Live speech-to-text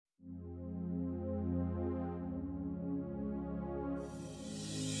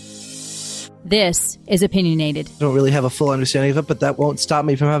This is Opinionated. I don't really have a full understanding of it, but that won't stop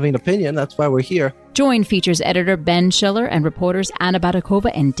me from having an opinion. That's why we're here. Join features editor Ben Schiller and reporters Anna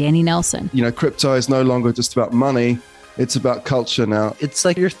Batakova and Danny Nelson. You know, crypto is no longer just about money. It's about culture now. It's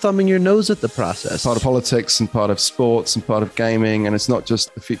like you're thumbing your nose at the process. Part of politics and part of sports and part of gaming, and it's not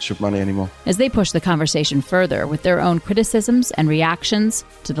just the future of money anymore. As they push the conversation further with their own criticisms and reactions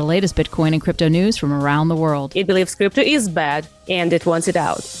to the latest Bitcoin and crypto news from around the world. It believes crypto is bad and it wants it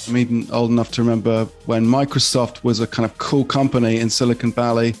out. I'm even old enough to remember when Microsoft was a kind of cool company in Silicon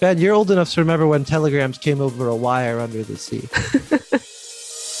Valley. Ben, you're old enough to remember when telegrams came over a wire under the sea.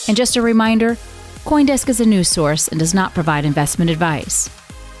 And just a reminder, CoinDesk is a news source and does not provide investment advice.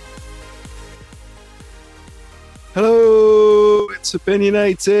 Hello, it's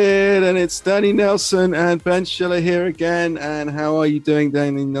Opinionated, and it's Danny Nelson and Ben Schiller here again. And how are you doing,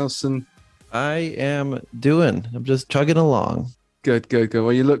 Danny Nelson? I'm just chugging along. Good.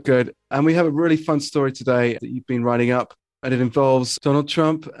 Well, you look good. And we have a really fun story today that you've been writing up. And it involves Donald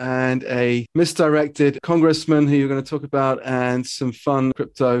Trump and a misdirected congressman who you're going to talk about, and some fun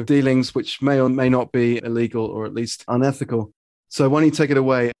crypto dealings, which may or may not be illegal or at least unethical. So why don't you take it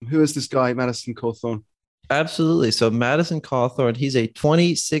away? Who is this guy, Madison Cawthorn? Absolutely. So Madison Cawthorn, he's a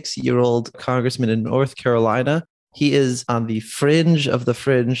 26-year-old congressman in North Carolina. He is on the fringe of the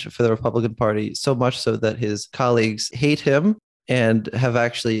fringe for the Republican Party, so much so that his colleagues hate him and have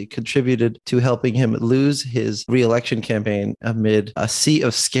actually contributed to helping him lose his re-election campaign amid a sea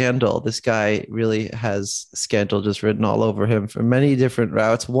of scandal. This guy really has scandal just written all over him for many different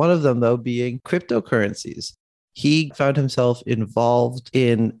routes, one of them, though, being cryptocurrencies. He found himself involved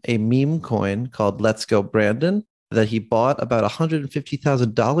in a meme coin called Let's Go Brandon that he bought about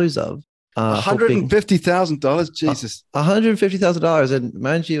 $150,000 of. $150,000? Jesus. $150,000. And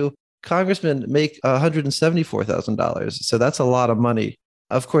mind you, congressmen make $174,000. So that's a lot of money.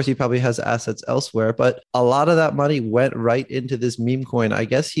 Of course, he probably has assets elsewhere, but a lot of that money went right into this meme coin. I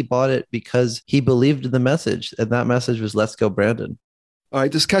guess he bought it because he believed in the message, and that message was Let's Go Brandon. All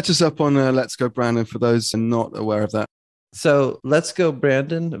right, just catch us up on Let's Go Brandon for those not aware of that. So Let's Go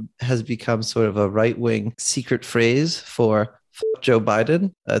Brandon has become sort of a right-wing secret phrase for Joe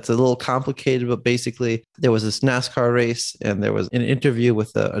Biden. It's a little complicated, but basically there was this NASCAR race and there was an interview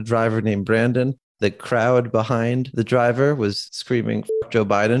with a driver named Brandon. The crowd behind the driver was screaming Joe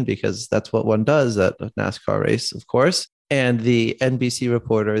Biden because that's what one does at a NASCAR race, of course. And the NBC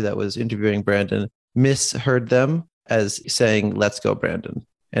reporter that was interviewing Brandon misheard them as saying, "Let's go, Brandon."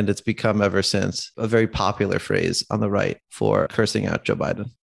 And it's become ever since a very popular phrase on the right for cursing out Joe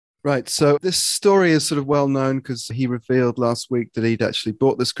Biden. Right. So this story is sort of well known because he revealed last week that he'd actually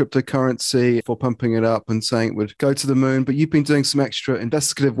bought this cryptocurrency for pumping it up and saying it would go to the moon. But you've been doing some extra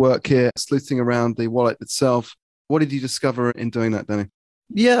investigative work here, sleuthing around the wallet itself. What did you discover in doing that, Danny?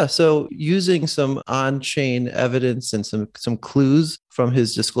 Yeah, so using some on-chain evidence and some clues from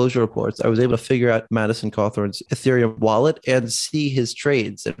his disclosure reports, I was able to figure out Madison Cawthorn's Ethereum wallet and see his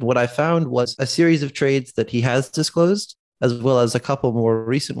trades. And what I found was a series of trades that he has disclosed, as well as a couple more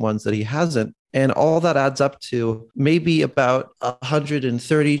recent ones that he hasn't. And all that adds up to maybe about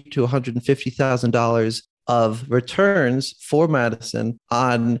 $130,000 to $150,000 of returns for Madison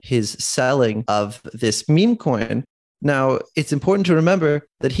on his selling of this meme coin. Now, it's important to remember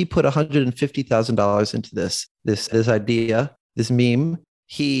that he put $150,000 into this idea, this meme.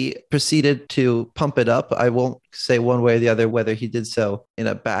 He proceeded to pump it up. I won't say one way or the other whether he did so in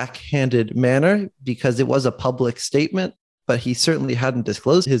a backhanded manner because it was a public statement, but he certainly hadn't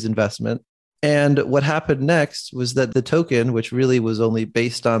disclosed his investment. And what happened next was that the token, which really was only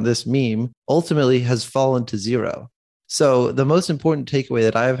based on this meme, ultimately has fallen to zero. So the most important takeaway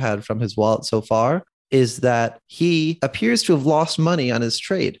that I've had from his wallet so far is that he appears to have lost money on his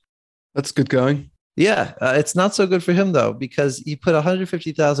trade. That's good going. Yeah, it's not so good for him, though, because he put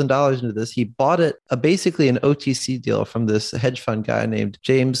 $150,000 into this. He bought it basically an OTC deal from this hedge fund guy named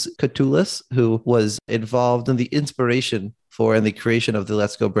James Catullus, who was involved in the inspiration for and the creation of the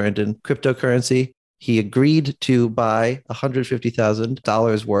Let's Go Brandon cryptocurrency. He agreed to buy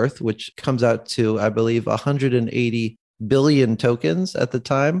 $150,000 worth, which comes out to, I believe, 180 billion tokens at the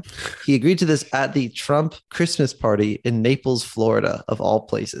time. He agreed to this at the Trump Christmas party in Naples, Florida, of all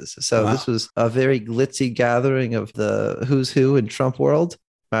places. So This was a very glitzy gathering of the who's who in Trump world.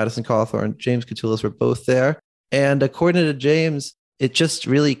 Madison Cawthorn, James Catullus were both there. And according to James, it just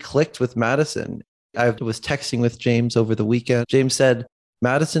really clicked with Madison. I was texting with James over the weekend. James said,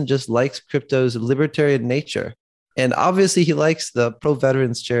 Madison just likes crypto's libertarian nature. And obviously he likes the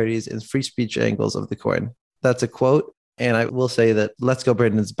pro-veterans charities and free speech angles of the coin. That's a quote. And I will say that Let's Go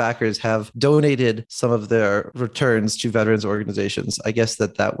Brandon's backers have donated some of their returns to veterans organizations. I guess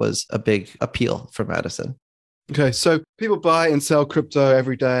that was a big appeal for Madison. Okay, so people buy and sell crypto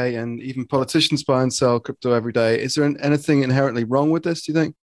every day, and even politicians buy and sell crypto every day. Is there anything inherently wrong with this, do you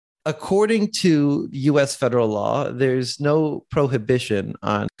think? According to US federal law, there's no prohibition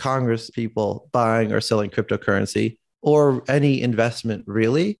on Congress people buying or selling cryptocurrency or any investment,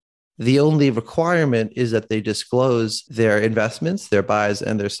 really. The only requirement is that they disclose their investments, their buys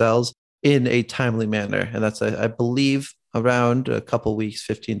and their sells in a timely manner. And that's, I believe, around a couple weeks,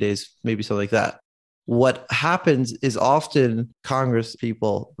 15 days, maybe something like that. What happens is often Congress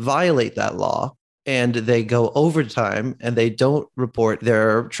people violate that law and they go overtime and they don't report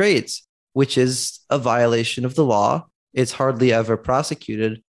their trades, which is a violation of the law. It's hardly ever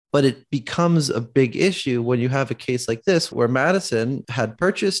prosecuted. But it becomes a big issue when you have a case like this, where Madison had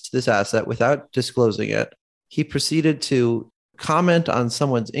purchased this asset without disclosing it. He proceeded to comment on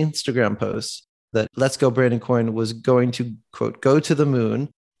someone's Instagram post that Let's Go Brandon Coin was going to, quote, go to the moon.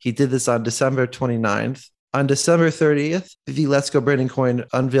 He did this on December 29th. On December 30th, the Let's Go Brandon Coin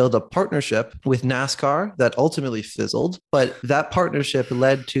unveiled a partnership with NASCAR that ultimately fizzled. But that partnership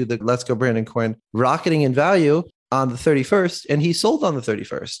led to the Let's Go Brandon Coin rocketing in value on the 31st, and he sold on the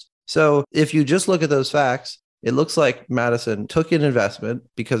 31st. So if you just look at those facts, it looks like Madison took an investment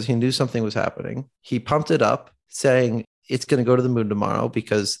because he knew something was happening. He pumped it up saying it's going to go to the moon tomorrow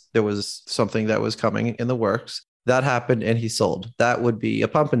because there was something that was coming in the works. That happened and he sold. That would be a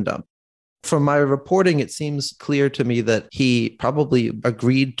pump and dump. From my reporting, it seems clear to me that he probably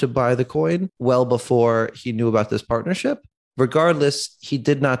agreed to buy the coin well before he knew about this partnership. Regardless, he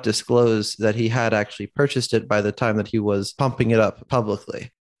did not disclose that he had actually purchased it by the time that he was pumping it up publicly.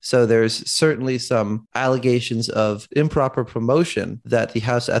 So there's certainly some allegations of improper promotion that the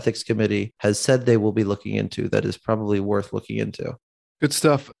House Ethics Committee has said they will be looking into that is probably worth looking into. Good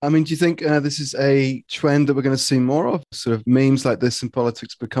stuff. I mean, do you think this is a trend that we're going to see more of? Sort of memes like this in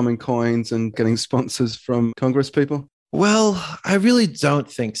politics becoming coins and getting sponsors from Congress people? Well, I really don't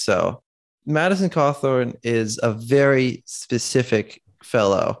think so. Madison Cawthorn is a very specific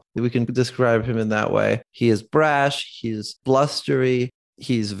fellow. We can describe him in that way. He is brash. He's blustery.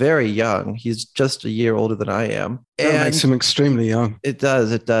 He's very young. He's just a year older than I am. That makes him extremely young. It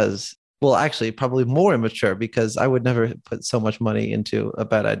does. It does. Well, actually, probably more immature because I would never put so much money into a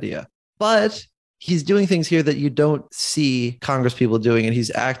bad idea. But he's doing things here that you don't see Congress people doing, and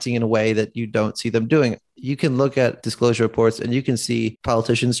he's acting in a way that you don't see them doing. You can look at disclosure reports and you can see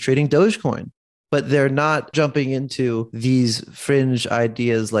politicians trading Dogecoin, but they're not jumping into these fringe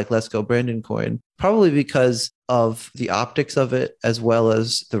ideas like Let's Go Brandon Coin, probably because of the optics of it as well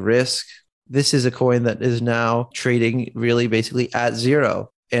as the risk. This is a coin that is now trading really basically at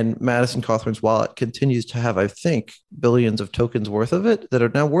zero. And Madison Cawthorn's wallet continues to have, I think, billions of tokens worth of it that are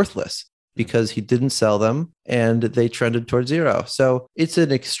now worthless because he didn't sell them and they trended towards zero. So it's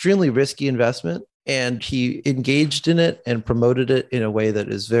an extremely risky investment. And he engaged in it and promoted it in a way that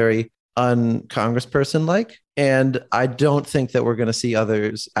is very un-congressperson-like. And I don't think that we're going to see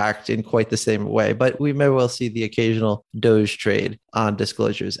others act in quite the same way, but we may well see the occasional Doge trade on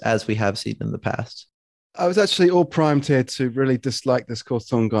disclosures as we have seen in the past. I was actually all primed here to really dislike this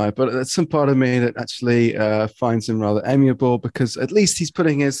Cawthorn guy, but there's some part of me that actually finds him rather amiable because at least he's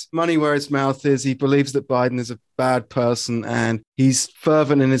putting his money where his mouth is. He believes that Biden is a bad person and he's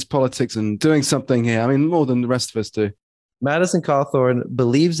fervent in his politics and doing something here. I mean, more than the rest of us do. Madison Cawthorn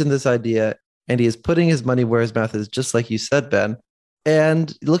believes in this idea and he is putting his money where his mouth is, just like you said, Ben.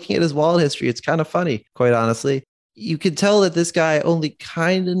 And looking at his wallet history, it's kind of funny, quite honestly. You can tell that this guy only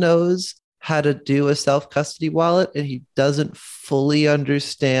kind of knows how to do a self-custody wallet, and he doesn't fully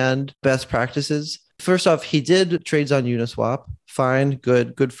understand best practices. First off, he did trades on Uniswap. Fine,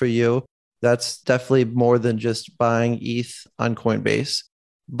 good for you. That's definitely more than just buying ETH on Coinbase.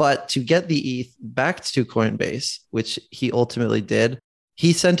 But to get the ETH back to Coinbase, which he ultimately did,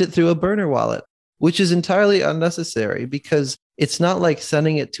 he sent it through a burner wallet, which is entirely unnecessary because it's not like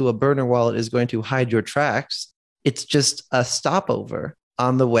sending it to a burner wallet is going to hide your tracks. It's just a stopover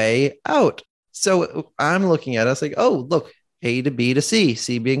on the way out. So I'm looking at us like, oh, look, A to B to C,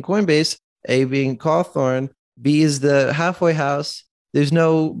 C being Coinbase, A being Cawthorn, B is the halfway house. There's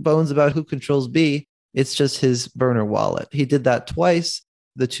no bones about who controls B. It's just his burner wallet. He did that twice.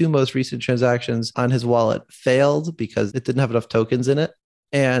 The two most recent transactions on his wallet failed because it didn't have enough tokens in it.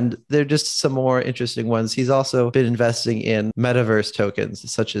 And there are just some more interesting ones. He's also been investing in metaverse tokens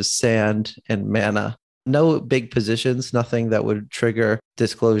such as Sand and Mana. No big positions, nothing that would trigger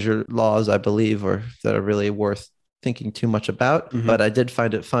disclosure laws, I believe, or that are really worth thinking too much about, but I did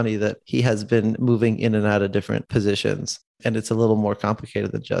find it funny that he has been moving in and out of different positions. And it's a little more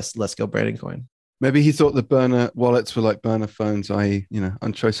complicated than just let's go Brandon coin. Maybe he thought the burner wallets were like burner phones, i.e.,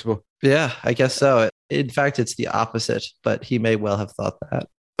 untraceable. Yeah, I guess so. In fact, it's the opposite, but he may well have thought that.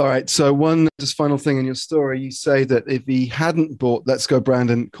 All right. So one just final thing in your story, you say that if he hadn't bought Let's Go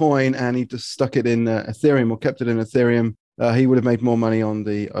Brandon coin and he just stuck it in Ethereum or kept it in Ethereum, he would have made more money on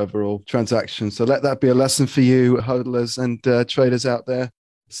the overall transaction. So let that be a lesson for you, hodlers and traders out there.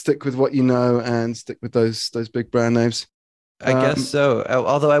 Stick with what you know and stick with those big brand names. I guess so.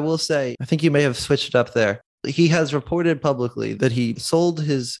 Although I will say, I think you may have switched it up there. He has reported publicly that he sold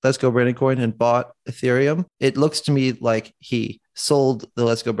his Let's Go Brandon coin and bought Ethereum. It looks to me like he sold the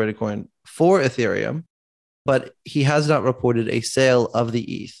Let's Go Brandon coin for Ethereum, but he has not reported a sale of the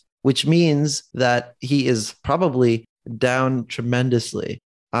ETH, which means that he is probably down tremendously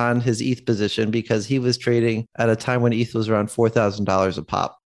on his ETH position because he was trading at a time when ETH was around $4,000 a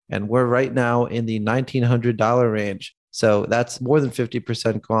pop. And we're right now in the $1,900 range. So that's more than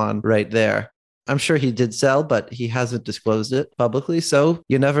 50% gone right there. I'm sure he did sell, but he hasn't disclosed it publicly. So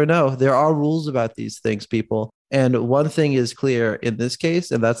you never know. There are rules about these things, people. And one thing is clear in this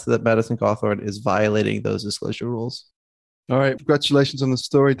case, and that's that Madison Cawthorn is violating those disclosure rules. All right. Congratulations on the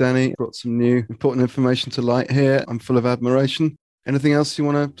story, Danny. Brought some new important information to light here. I'm full of admiration. Anything else you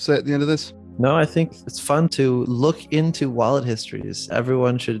want to say at the end of this? No, I think it's fun to look into wallet histories.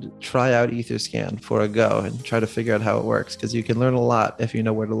 Everyone should try out Etherscan for a go and try to figure out how it works because you can learn a lot if you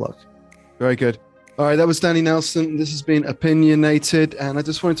know where to look. Very good. All right, that was Danny Nelson. This has been Opinionated. And I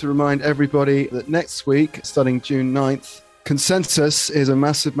just wanted to remind everybody that next week, starting June 9th, Consensus is a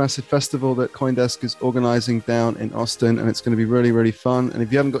massive, massive festival that CoinDesk is organizing down in Austin. And it's going to be really, really fun. And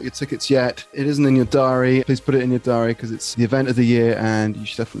if you haven't got your tickets yet, it isn't in your diary. Please put it in your diary because it's the event of the year and you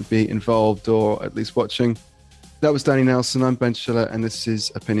should definitely be involved or at least watching. That was Danny Nelson. I'm Ben Schiller and this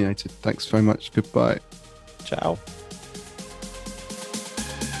is Opinionated. Thanks very much. Goodbye. Ciao.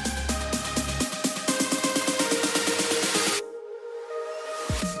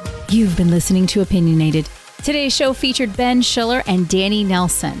 You've been listening to Opinionated. Today's show featured Ben Schiller and Danny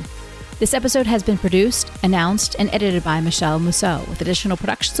Nelson. This episode has been produced, announced, and edited by Michelle Mousseau, with additional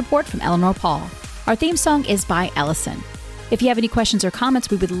production support from Eleanor Paul. Our theme song is by Ellison. If you have any questions or comments,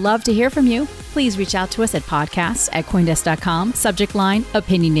 we would love to hear from you. Please reach out to us at podcasts@coindesk.com, subject line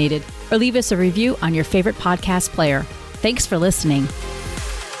Opinionated, or leave us a review on your favorite podcast player. Thanks for listening.